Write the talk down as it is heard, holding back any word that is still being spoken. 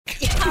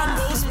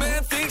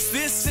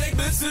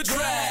the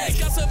drag.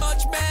 Got so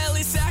much mail,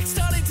 his sack's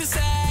starting to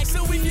sag.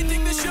 So if you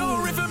dig the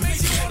show, if it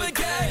makes you want to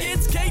gag,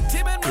 it's Kate,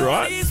 Tim and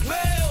Marty's mail.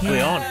 We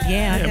on?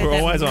 Yeah, I heard we're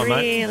that always on,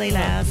 mate. really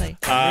loudly.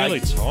 Really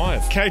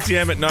tired.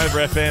 KTM at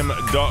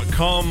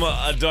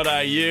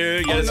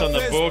novafm.com.au. Get us on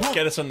the book,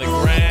 get us on the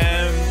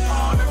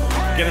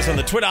gram, get us on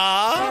the Twitter.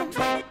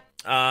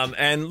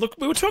 And look,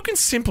 we were talking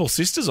Simple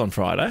Sisters on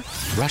Friday.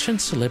 Russian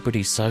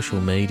celebrity social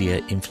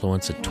media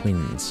influencer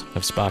twins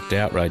have sparked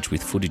outrage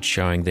with footage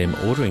showing them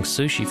ordering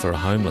sushi for a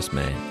homeless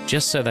man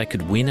just so they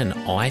could win an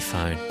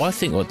iPhone. I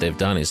think what they've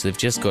done is they've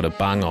just got a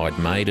bung-eyed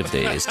mate of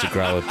theirs to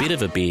grow a bit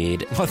of a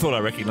beard. I thought I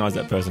recognised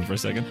that person for a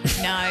second.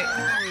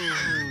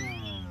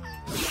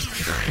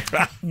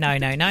 No,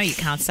 you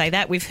can't say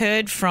that. We've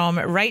heard from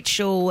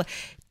Rachel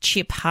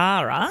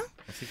Chipara.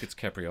 I think it's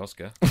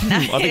Capri-Oscar. I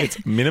think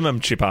it's minimum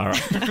Chipara.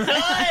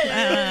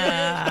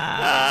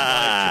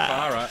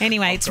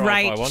 Anyway, it's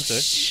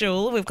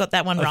Rachel. We've got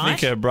that one right. I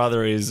think her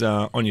brother is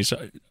on your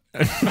shoulder.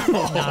 No.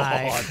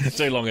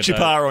 Too long a day.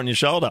 Chipara on your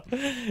shoulder.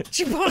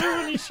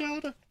 Chipara on your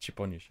shoulder. Chip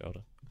on your shoulder.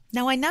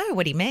 No, I know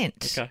what he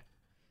meant. Okay.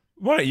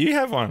 Why don't you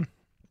have one?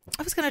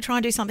 I was going to try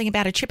and do something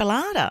about a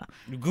chipolata.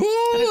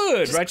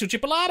 Good. Rachel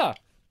Chipolata.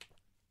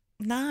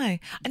 No.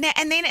 And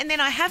then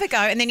I have a go,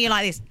 and then you're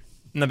like this.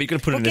 No, but you've got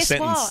to put it in a guess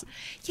sentence. What?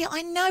 Yeah,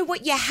 I know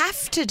what you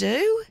have to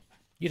do.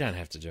 You don't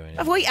have to do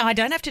anything. Well, I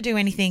don't have to do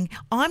anything.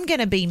 I'm going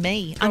to be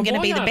me. I'm going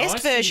to be the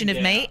best version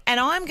of me, and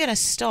I'm going to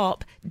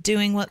stop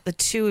doing what the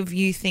two of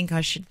you think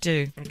I should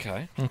do.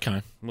 Okay.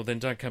 Well, then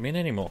don't come in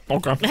anymore.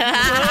 Okay. Oh,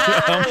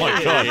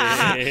 my God.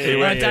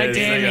 Don't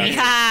dare me.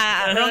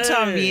 Wrong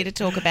time of year to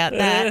talk about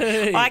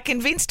that. I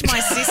convinced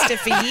my sister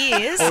for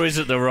years. Or is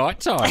it the right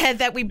time?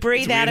 That we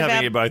breathe It's out weird of having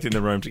our... you both in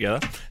the room together.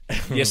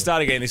 Yeah,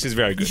 start again. This is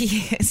very good.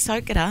 Yeah,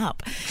 soak it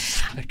up.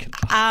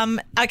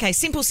 Okay,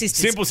 Simple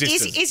Sisters. Simple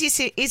Sisters.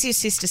 Is your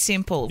sister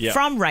simple? Yep.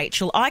 From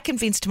Rachel, I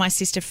convinced my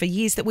sister for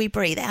years that we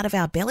breathe out of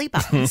our belly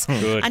buttons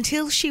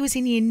until she was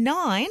in year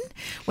 9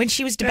 when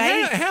she was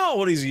debating. How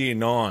old is year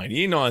 9?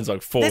 Year 9's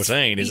like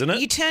 14, isn't it?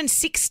 You turn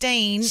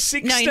 16.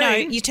 16? No,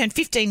 you turn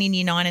 15 in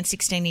year 9 and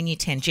 16 in year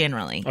 10,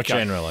 generally. Okay.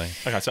 Generally.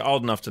 Okay, so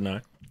old enough to know.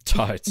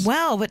 Totes.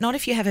 Well, but not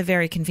if you have a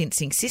very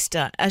convincing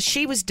sister.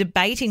 She was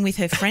debating with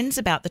her friends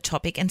about the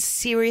topic and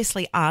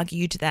seriously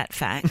argued that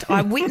fact.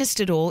 I witnessed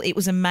it all. It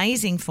was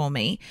amazing for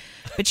me.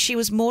 But she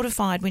was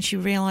mortified when she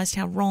realised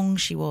how wrong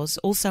she was.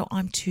 Also,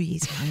 I'm 2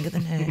 years younger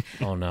than her.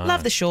 Oh, no.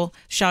 Love the show.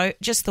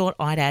 Just thought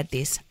I'd add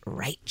this.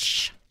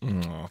 Rach.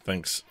 Oh,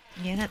 thanks.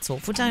 Yeah, that's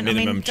awful.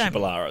 Minimum Don't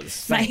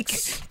Chipolaras. make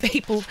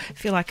people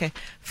feel like a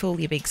fool,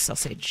 you big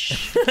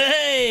sausage.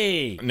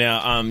 Hey!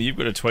 Now, you've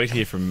got a tweet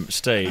here from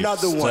Steve.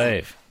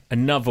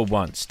 Another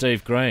one.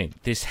 Steve Green.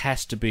 This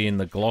has to be in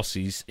the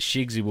glossies.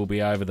 Shigsy will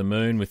be over the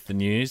moon with the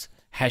news.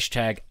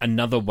 Hashtag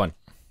another one.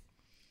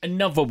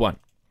 Another one.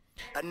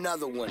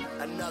 Another one.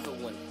 Another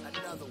one.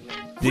 Another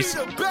one. This-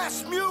 We the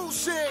best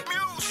music.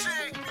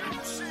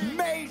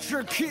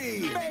 Major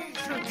key.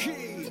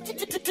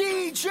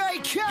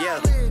 DJ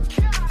Khaled.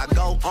 I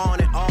go on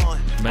and on.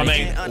 I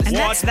mean, And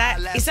that's that.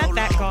 Is that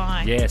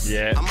guy? Yes.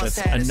 Yeah, That's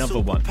another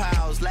one.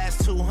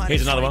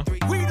 Here's another one.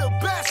 We the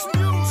best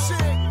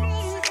music.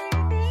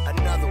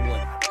 Another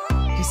one.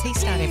 Does he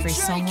start every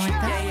song like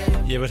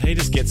that? Yeah, but he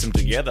just gets them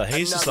together.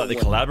 He's just like the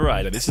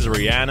collaborator. This is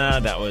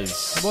Rihanna. That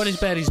was... What is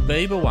about his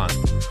Bieber one?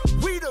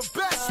 We the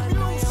best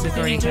music.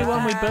 Did he do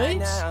one with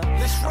Beats? I'm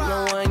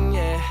the one,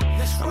 yeah. I'm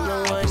the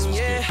one,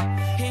 yeah.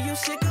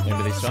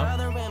 Remember this one?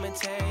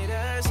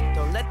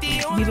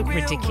 You look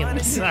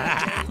ridiculous.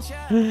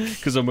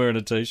 Because I'm wearing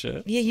a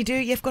T-shirt. Yeah, you do.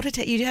 You've got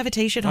you do have a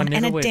T-shirt I on never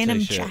and a wear denim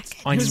T-shirts.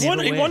 jacket. I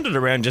never He wear- wandered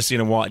around just in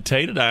a white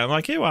tee today. I'm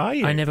like, who are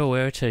you? I never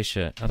wear a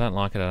T-shirt. I don't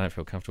like it. I don't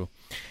feel comfortable.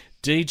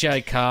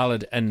 DJ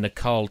Khaled and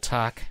Nicole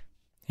Tuck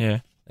Yeah.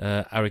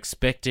 are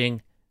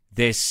expecting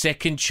their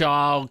second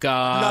child,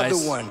 guys.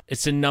 Another one.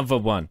 It's another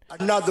one.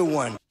 Another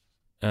one.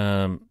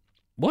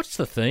 What's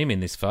the theme in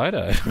this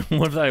photo?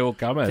 What do they all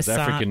come as?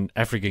 Versace.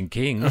 African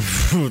kings.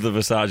 The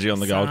Versace on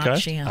the Gold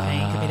Coast. Versace, I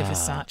think. A bit of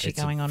Versace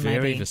It's going on,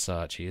 very maybe.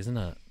 Versace, isn't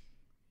it?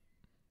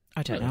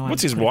 I don't know.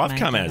 What's I his couldn't wife make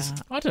come that as?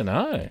 up. I don't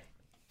know.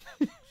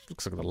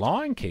 Looks like the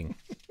Lion King.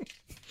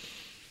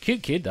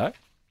 Cute kid, though.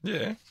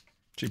 Yeah.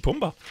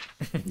 Chipumba.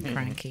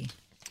 Cranky.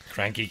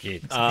 Cranky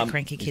kid.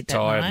 Cranky kid that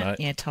tired, night. mate.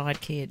 Yeah,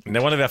 tired kid.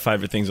 Now, one of our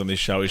favourite things on this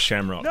show is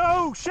Shamrock.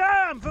 No,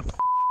 Sham, for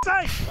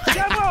sake!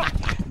 Shamrock!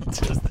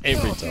 Just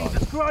every time.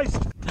 Jesus Christ!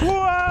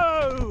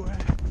 Whoa!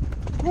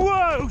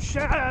 Whoa,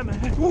 Sham!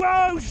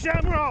 Whoa,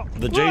 Shamrock!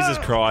 The Jesus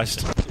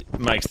Christ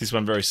makes this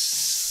one very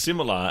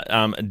similar.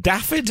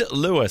 Daffod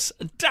Lewis.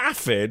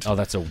 Daffod? Oh,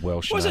 that's a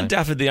Welsh Wasn't name.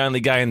 Daffod the only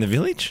gay in the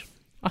village?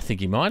 I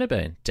think he might have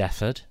been.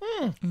 Daffod.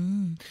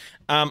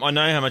 I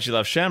know how much you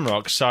love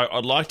Shamrock, so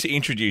I'd like to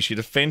introduce you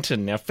to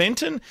Fenton. Now,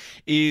 Fenton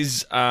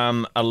is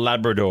a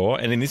Labrador,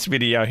 and in this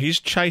video,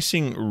 he's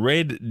chasing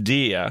red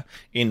deer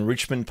in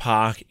Richmond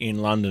Park in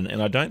London,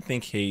 and I don't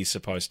think he's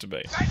supposed to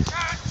be.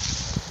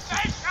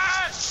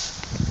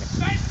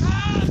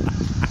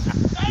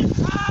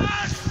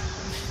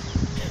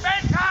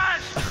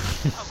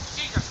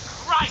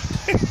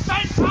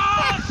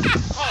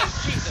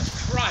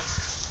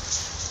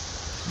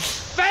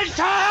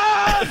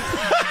 Fenton!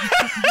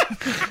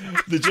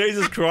 The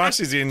Jesus Christ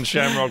is in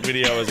Shamrock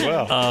video as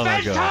well. Oh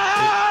my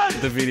god,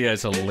 the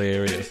video's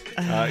hilarious.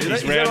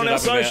 Is that on our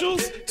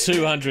socials?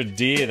 200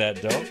 deer,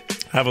 that dog.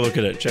 Have a look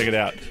at it. Check it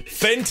out.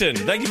 Fenton.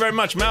 Thank you very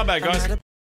much. Mailbag, guys.